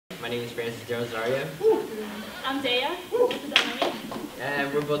My name is Delrosario. I'm Deya.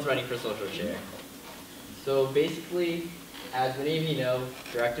 And we're both running for social chair. So basically, as many of you know,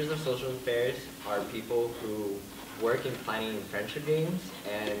 directors of social affairs are people who work in planning friendship games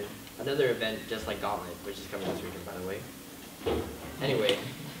and another event just like Gauntlet, which is coming this weekend, by the way. Anyway,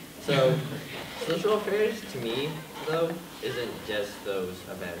 so social affairs to me, though, isn't just those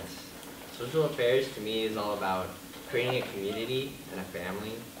events. Social affairs to me is all about creating a community and a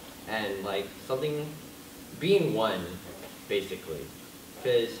family and like something, being one, basically.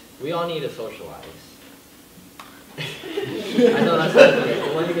 Because we all need to socialize. I know that's not clear,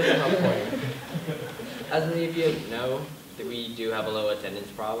 but let me get to my point. As many of you know, that we do have a low attendance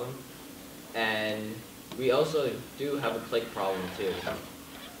problem. And we also do have a clique problem too.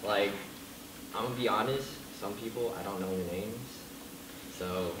 Like, I'm gonna be honest, some people, I don't know their names.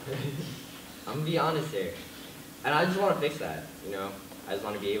 So, I'm gonna be honest here. And I just want to fix that, you know? I just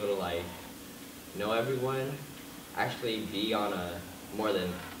want to be able to like, know everyone, actually be on a more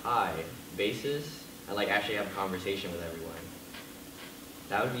than high basis, and like actually have a conversation with everyone.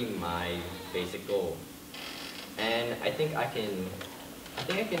 That would be my basic goal. And I think I can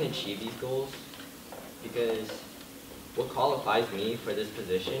achieve these goals because what qualifies me for this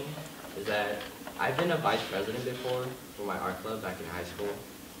position is that I've been a vice president before for my art club back in high school.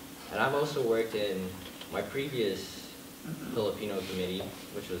 And I've also worked in my previous Filipino committee,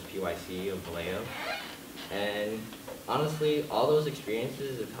 which was PYC of Vallejo. And honestly, all those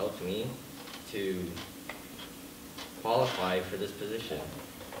experiences have helped me to qualify for this position.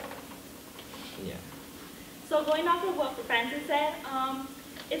 Yeah. So going off of what Francis said,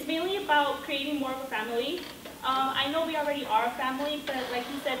 it's mainly about creating more of a family. I know we already are a family, but like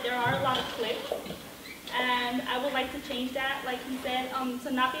he said, there are a lot of cliques. And I would like to change that, like he said,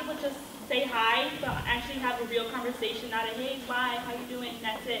 to not be able to just say hi, but actually have a real conversation, not a hey, bye, how you doing,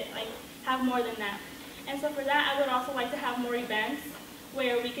 that's it. Like, have more than that. And so for that, I would also like to have more events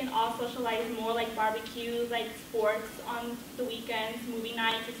where we can all socialize more, like barbecues, like sports on the weekends, movie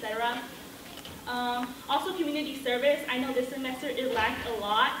nights, etc. Also community service. I know this semester it lacked a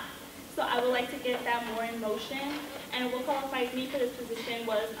lot, so I would like to get that more in motion. And what qualifies me for this position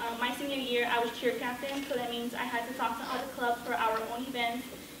was my senior year, I was cheer captain, so that means I had to talk to other clubs for our own events.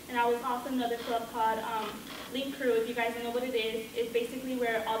 And I was also in another club called Link Crew, if you guys know what it is. It's basically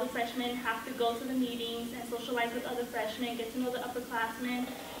where all the freshmen have to go to the meetings and socialize with other freshmen, get to know the upperclassmen,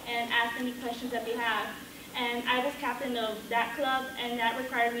 and ask any questions that they have. And I was captain of that club, and that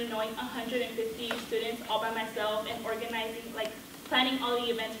required me knowing 150 students all by myself and organizing, like planning all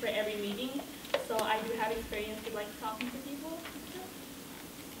the events for every meeting. So I do have experience with like talking to people.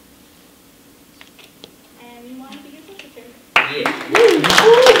 And we want to be your social chair. Yeah.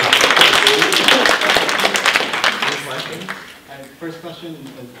 Any questions? First question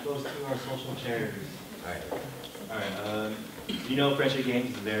goes to our social chairs. All right. You know, friendship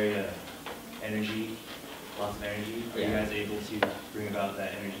games is very energy, lots of energy. Are you guys able to bring about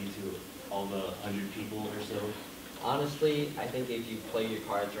that energy to all the 100 people or so? Honestly, I think if you play your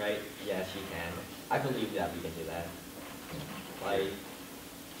cards right, yes, you can. I believe that we can do that. Like,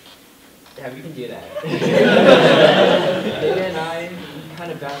 yeah, we can do that. Deya and I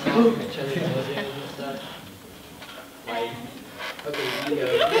kind of bounce off each other's motions and stuff. Like, okay, you go.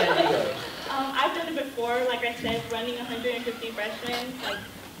 Yeah, you go. I've done it before, like I said, running 150 freshmen. Like,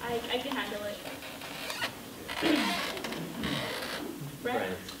 I can handle it.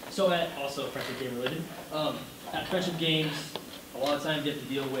 Brett? So also friendship game related. At friendship games, a lot of times you have to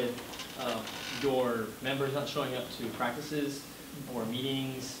deal with your members not showing up to practices or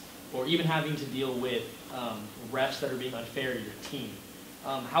meetings, or even having to deal with refs that are being unfair to your team.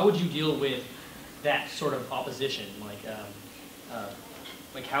 How would you deal with that sort of opposition?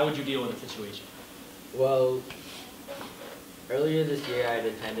 Like how would you deal with the situation? Well, earlier this year I had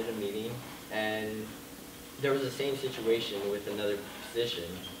attended a meeting, and there was the same situation with another position.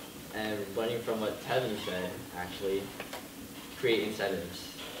 And learning from what Tevin said, actually, create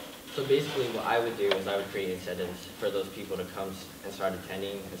incentives. So basically what I would do is I would create incentives for those people to come and start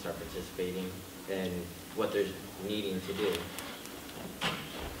attending and start participating in what they're needing to do.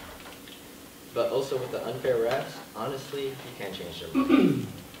 But also with the unfair refs, honestly, you can't change their mind.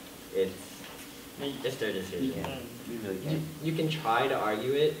 It's their decision. You can try to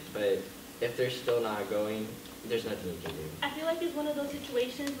argue it, but if they're still not going, there's nothing you can do. I feel like it's one of those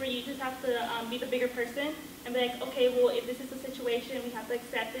situations where you just have to be the bigger person and be like, okay, well, if this is the situation, we have to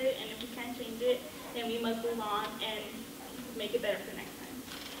accept it, and if we can't change it, then we must move on and make it better for next time.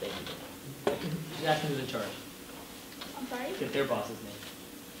 Thank you. Just ask who's in charge. I'm sorry? Get their boss's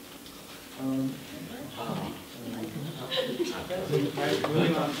name. Alright,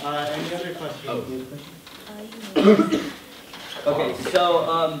 moving on. Any other questions? Okay,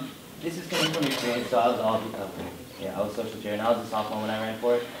 so this is coming from experience. So I was social chair, and I was a sophomore when I ran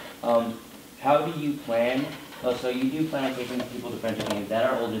for it. How do you plan? Oh, so you do plan on taking people to friendship games that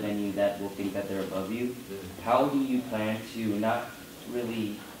are older than you, that will think that they're above you. How do you plan to not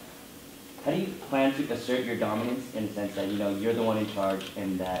really? How do you plan to assert your dominance in the sense that you're the one in charge,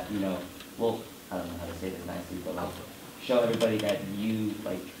 and that well, I don't know how to say this nicely, but like show everybody that you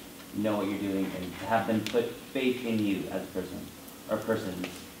know what you're doing, and have them put faith in you as a person or persons.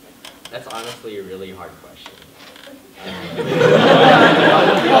 That's honestly a really hard question. Can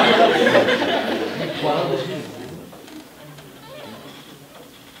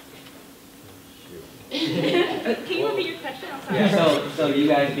you repeat your question? I'm sorry. Yeah, so you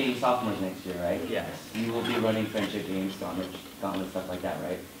guys being sophomores next year, right? Yes. You will be running friendship games, gauntlet, stuff like that,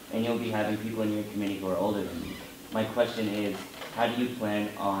 right? And you'll be having people in your community who are older than you. My question is, how do you plan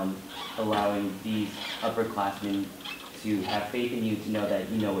on allowing these upperclassmen to have faith in you, to know that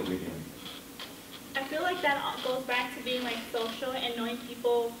you know what you're doing? I feel like that goes back to being social and knowing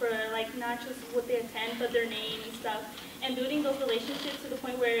people for not just what they attend, but their name and stuff, and building those relationships to the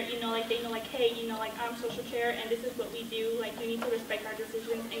point where they know hey, I'm social chair and this is what we do. You need to respect our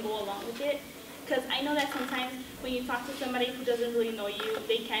decisions and go along with it. Because I know that sometimes when you talk to somebody who doesn't really know you,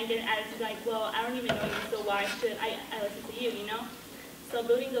 they can get an attitude well, I don't even know you, so why should I listen to you, So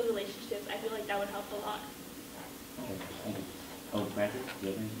building those relationships, I feel like that would help a lot. Okay, thank you. Oh, Francis, do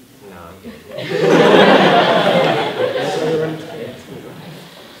you have anything? No, I'm good.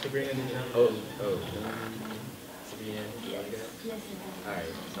 Sabrina, did you have? Sabrina, you want to go? Yes, All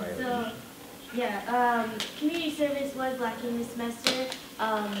right, sorry. so, yeah, community service was lacking this semester.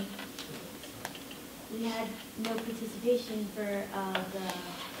 We had no participation for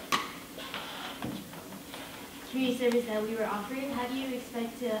the community service that we were offering. How do you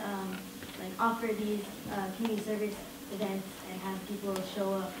expect to offer these community service events and have people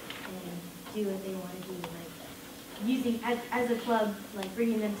show up and do what they want to do, using as a club,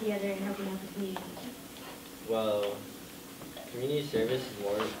 bringing them together and helping out the community? Well, community service is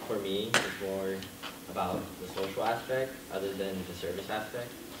more, for me, is more about the social aspect other than the service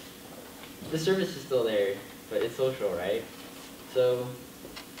aspect. The service is still there, but it's social, right? So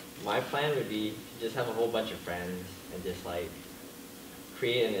my plan would be to just have a whole bunch of friends and just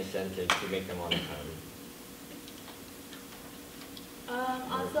create an incentive to make them want to come.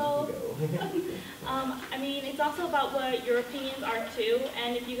 Also, I mean, it's also about what your opinions are too.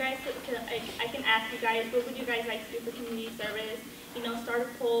 And if you guys, I can ask you guys, what would you guys like to do for community service? Start a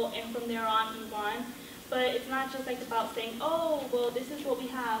poll, and from there on, move on. But it's not just about saying, oh, well, this is what we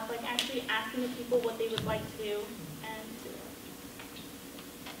have. Actually asking the people what they would like to do and do it.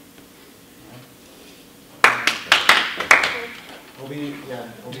 Obi, you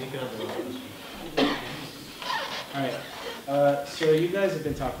can have the last question. Alright, so you guys have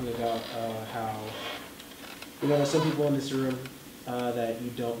been talking about how, there's some people in this room that you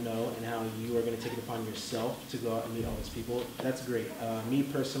don't know, and how you are going to take it upon yourself to go out and meet all those people. That's great. Me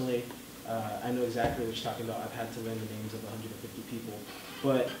personally, I know exactly what you're talking about. I've had to learn the names of 150 people,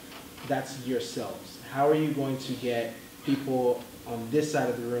 but that's yourselves. How are you going to get people on this side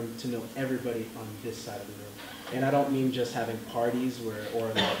of the room to know everybody on this side of the room? And I don't mean just having parties or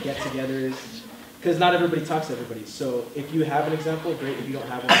get-togethers, because not everybody talks to everybody. So if you have an example, great. If you don't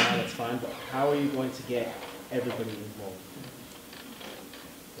have one now, that's fine. But how are you going to get everybody involved?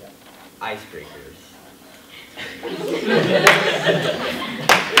 Yeah. Icebreakers.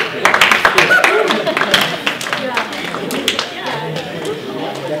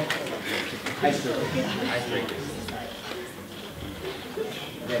 Icebreakers.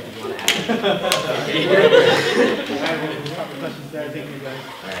 Yeah, if you want to add. Alright, we'll stop the questions there. Thank you, guys.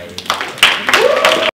 All right.